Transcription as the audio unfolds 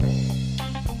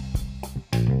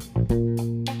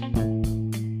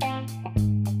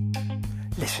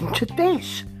listen to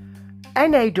this.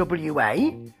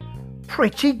 NAWA,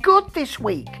 pretty good this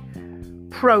week.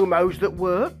 Promos that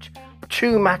worked,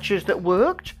 2 matches that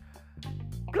worked.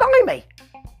 Blimey.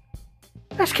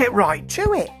 Let's get right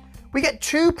to it. We get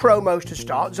 2 promos to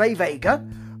start. Zay Vega,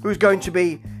 who's going to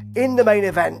be in the main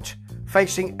event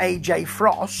facing AJ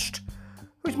Frost,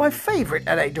 who's my favourite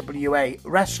NAWA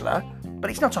wrestler, but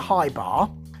it's not a high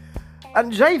bar.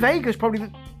 And Zay Vega's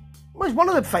probably was one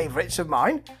of the favourites of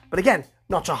mine, but again,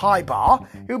 not a high bar.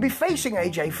 He'll be facing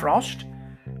AJ Frost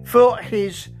for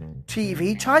his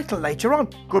TV title later on.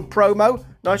 Good promo,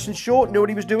 nice and short, knew what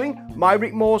he was doing.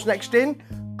 Myrick Moore's next in.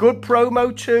 Good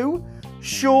promo too.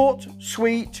 Short,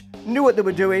 sweet, knew what they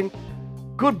were doing.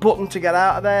 Good button to get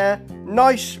out of there.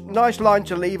 Nice line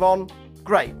to leave on.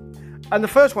 Great. And the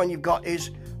first one you've got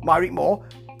is Myrick Moore,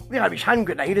 the Irish hand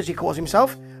grenade as he calls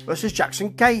himself, versus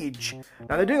Jackson Cage.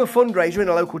 Now they're doing a fundraiser in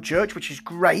a local church, which is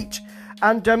great.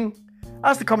 And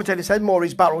as the commentator said, Moore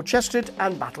is barrel-chested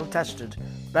and battle-tested.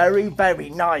 Very, very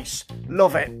nice.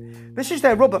 Love it. This is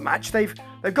their rubber match. They've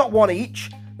got one each.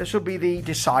 This will be the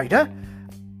decider.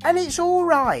 And it's all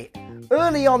right.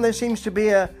 Early on, there seems to be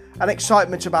an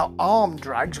excitement about arm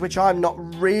drags, which I'm not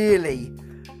really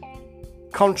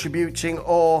contributing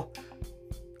or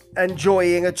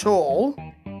enjoying at all.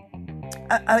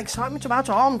 An excitement about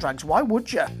arm drags. Why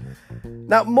would you?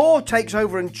 Now, Moore takes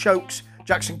over and chokes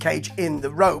Jackson Cage in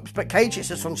the ropes, but Cage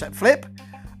hits a sunset flip.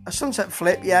 A sunset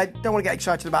flip, yeah, don't want to get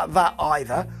excited about that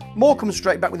either. Moore comes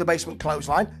straight back with a basement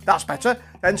clothesline. That's better.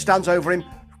 Then stands over him,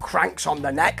 cranks on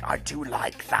the neck. I do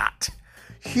like that.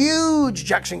 Huge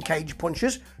Jackson Cage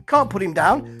punches. Can't put him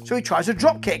down, so he tries a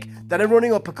drop kick. Then a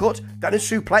running uppercut. Then a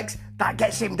suplex. That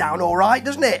gets him down all right,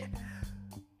 doesn't it?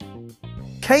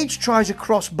 Cage tries a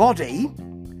crossbody.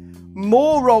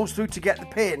 Moore rolls through to get the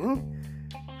pin.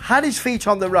 Had his feet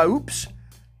on the ropes.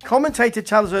 Commentator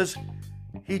tells us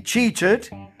he cheated.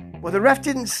 Well, the ref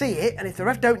didn't see it, and if the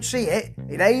ref don't see it,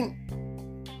 it ain't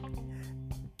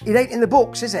in the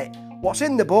books, is it? What's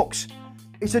in the books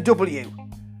is a W.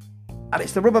 And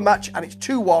it's the rubber match, and it's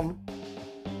 2-1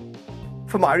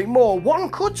 for Myrick Moore.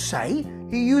 One could say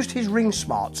he used his ring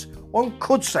smarts. One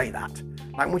could say that,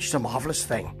 which is a marvellous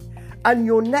thing. And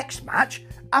your next match,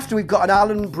 after we've got an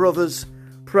Allen Brothers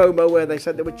promo where they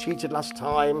said they were cheated last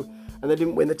time and they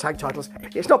didn't win the tag titles,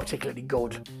 it's not particularly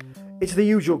good. It's the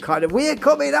usual kind of, we're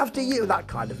coming after you, that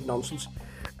kind of nonsense.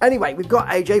 Anyway, we've got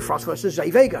AJ Frost versus Zay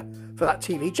Vega for that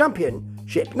TV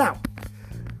championship. Now,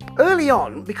 early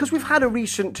on, because we've had a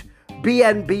recent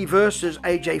BNB versus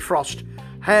AJ Frost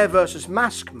hair versus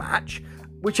mask match,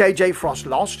 which AJ Frost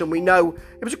lost, and we know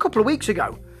it was a couple of weeks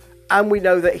ago, and we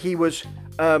know that he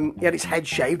had his head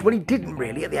shaved. Well, he didn't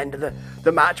really at the end of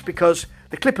the match because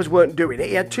the Clippers weren't doing it.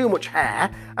 He had too much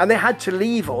hair, and they had to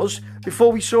leave us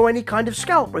before we saw any kind of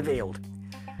scalp revealed.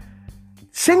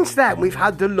 Since then, we've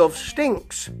had the Love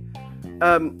Stinks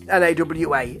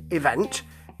NAWA event,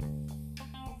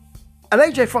 and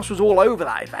AJ Frost was all over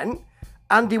that event,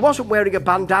 and he wasn't wearing a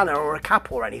bandana or a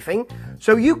cap or anything,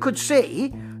 so you could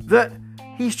see that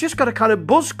he's just got a kind of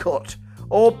buzz cut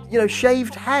or,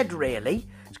 shaved head, really.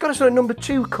 He's got a sort of number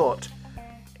 2 cut.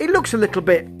 It looks a little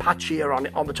bit patchier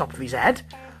on the top of his head,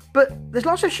 but there's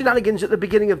lots of shenanigans at the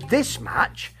beginning of this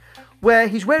match where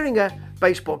he's wearing a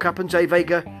baseball cap and Zay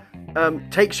Vega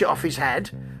takes it off his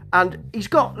head, and he's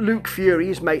got Luke Fury,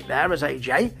 his mate there, as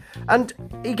AJ, and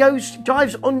he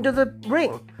dives under the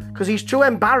ring because he's too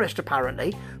embarrassed,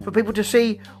 apparently, for people to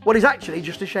see what is actually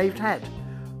just a shaved head.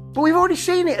 But we've already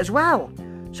seen it as well,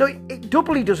 so it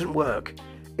doubly doesn't work.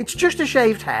 It's just a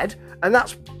shaved head, and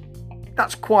that's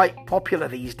quite popular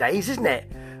these days, isn't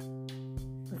it?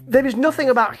 There is nothing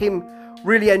about him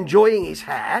really enjoying his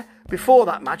hair before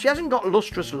that match. He hasn't got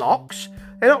lustrous locks.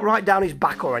 They're not right down his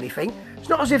back or anything. It's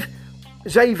not as if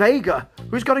Zay Vega,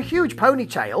 who's got a huge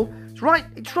ponytail,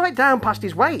 it's right down past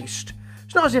his waist.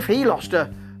 It's not as if he lost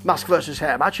a mask versus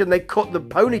hair match and they cut the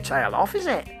ponytail off, is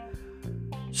it?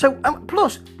 So,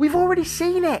 plus, we've already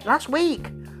seen it last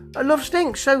week at Love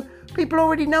Stinks, so people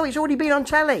already know it's already been on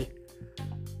telly.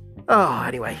 Oh,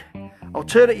 anyway,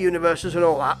 alternate universes and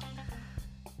all that.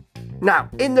 Now,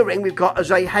 in the ring, we've got a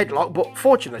Zay headlock, but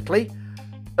fortunately,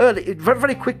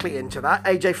 very quickly into that,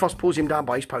 AJ Frost pulls him down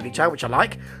by his ponytail, which I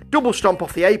like. Double stomp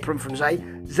off the apron from Zay.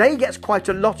 Zay gets quite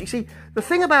a lot. You see, the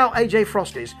thing about AJ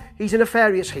Frost is he's a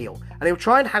nefarious heel, and he'll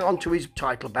try and hang on to his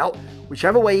title belt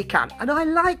whichever way he can, and I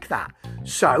like that.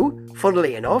 So,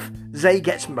 funnily enough, Zay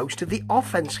gets most of the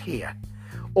offense here.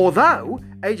 Although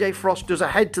AJ Frost does a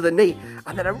head to the knee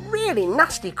and then a really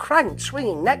nasty cranked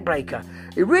swinging neck breaker.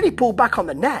 He really pulled back on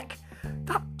the neck.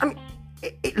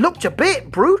 It looked a bit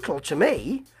brutal to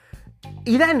me.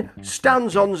 He then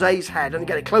stands on Zay's head, and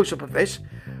get a close-up of this,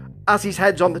 as his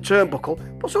head's on the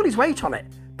turnbuckle, puts all his weight on it.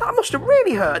 That must have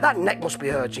really hurt. That neck must be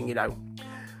hurting, you know.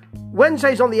 When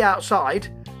Zay's on the outside,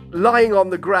 lying on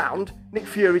the ground, Nick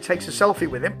Fury takes a selfie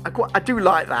with him. I do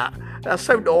like that. That's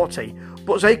so naughty.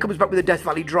 But Zay comes back with a Death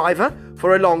Valley driver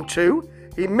for a long 2.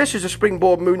 He misses a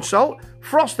springboard moonsault.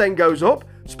 Frost then goes up,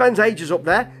 spends ages up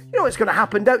there. You know what's going to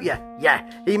happen, don't you? Yeah,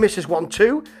 he misses 1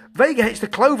 too. Vega hits the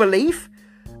clover leaf,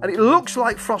 and it looks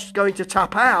like Frost's going to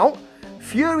tap out.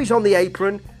 Fury's on the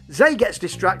apron. Zay gets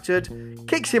distracted,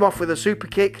 kicks him off with a super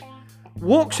kick,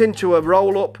 walks into a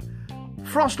roll-up.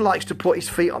 Frost likes to put his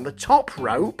feet on the top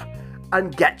rope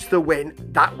and gets the win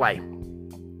that way.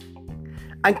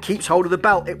 And keeps hold of the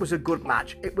belt. It was a good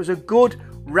match. It was a good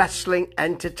wrestling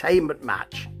entertainment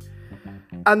match.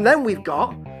 And then we've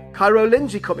got Cairo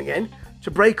Lindsay coming in to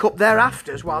break up their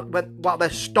afters while they're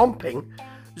stomping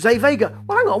Zay Vega.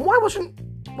 Well, hang on, why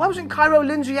wasn't Cairo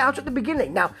Lindsay out at the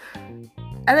beginning? Now,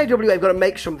 NAWA have got to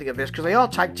make something of this because they are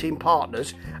tag team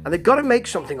partners and they've got to make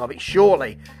something of it,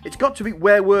 surely. It's got to be,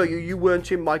 where were you? You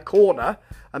weren't in my corner.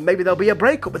 And maybe there'll be a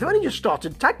breakup. But they've only just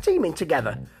started tag teaming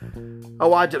together.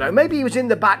 Oh, I don't know. Maybe he was in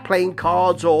the back playing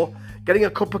cards or getting a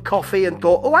cup of coffee and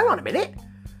thought, oh, hang on a minute.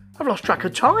 I've lost track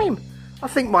of time. I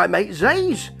think my mate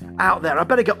Zay's out there. I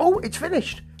better go. Oh, it's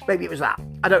finished. Maybe it was that.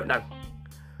 I don't know.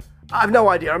 I have no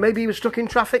idea. Or maybe he was stuck in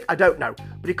traffic. I don't know.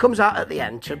 But he comes out at the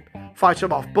end to fight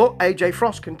him off. But AJ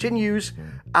Frost continues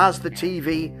as the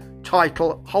TV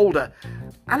title holder.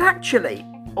 And actually,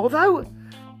 although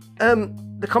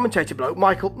the commentator bloke,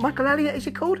 Michael Elliott, is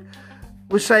he called,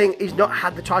 was saying he's not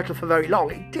had the title for very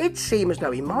long, it did seem as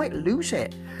though he might lose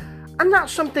it. And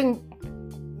that's something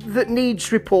that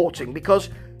needs reporting, because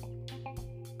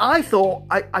I thought,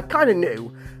 I kind of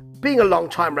knew, being a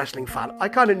long-time wrestling fan, I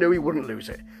kind of knew he wouldn't lose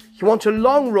it. You want a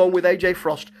long run with AJ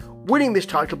Frost winning this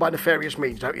title by nefarious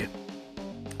means, don't you?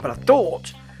 But I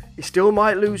thought he still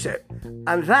might lose it.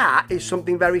 And that is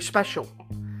something very special.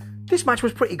 This match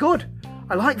was pretty good.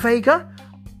 I like Vega.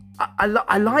 I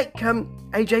like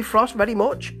AJ Frost very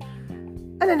much.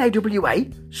 And NAWA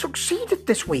succeeded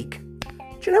this week.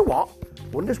 Do you know what?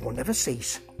 Wonders will never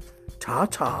cease.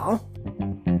 Ta-ta.